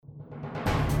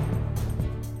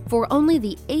For only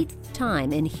the 8th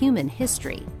time in human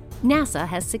history, NASA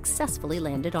has successfully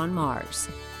landed on Mars,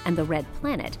 and the Red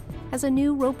Planet has a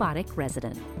new robotic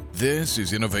resident. This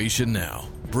is Innovation Now,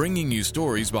 bringing you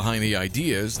stories behind the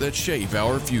ideas that shape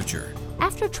our future.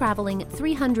 After traveling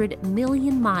 300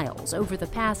 million miles over the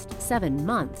past 7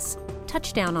 months,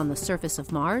 touchdown on the surface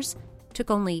of Mars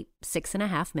took only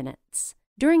 6.5 minutes.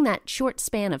 During that short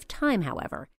span of time,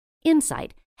 however,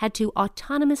 InSight had to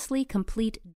autonomously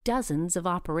complete dozens of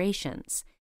operations,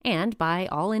 and by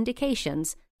all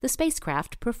indications, the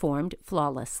spacecraft performed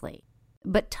flawlessly.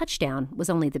 But touchdown was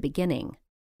only the beginning.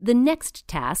 The next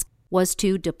task was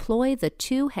to deploy the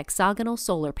 2 hexagonal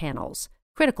solar panels,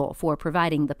 critical for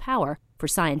providing the power for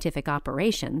scientific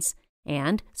operations,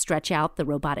 and stretch out the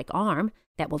robotic arm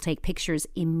that will take pictures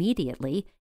immediately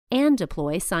and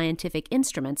deploy scientific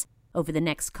instruments over the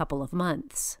next couple of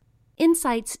months.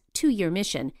 InSight's 2-year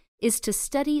mission is to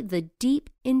study the deep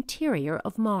interior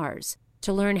of Mars,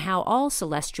 to learn how all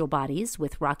celestial bodies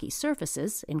with rocky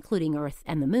surfaces, including Earth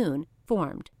and the Moon,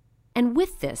 formed. And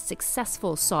with this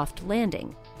successful soft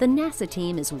landing, the NASA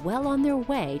team is well on their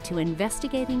way to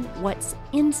investigating what's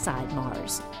inside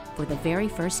Mars for the very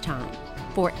first time.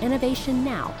 For Innovation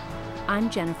Now,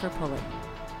 I'm Jennifer Pulley.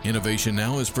 Innovation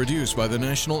Now is produced by the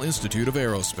National Institute of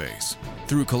Aerospace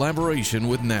through collaboration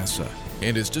with NASA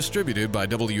and is distributed by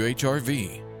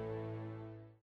WHRV.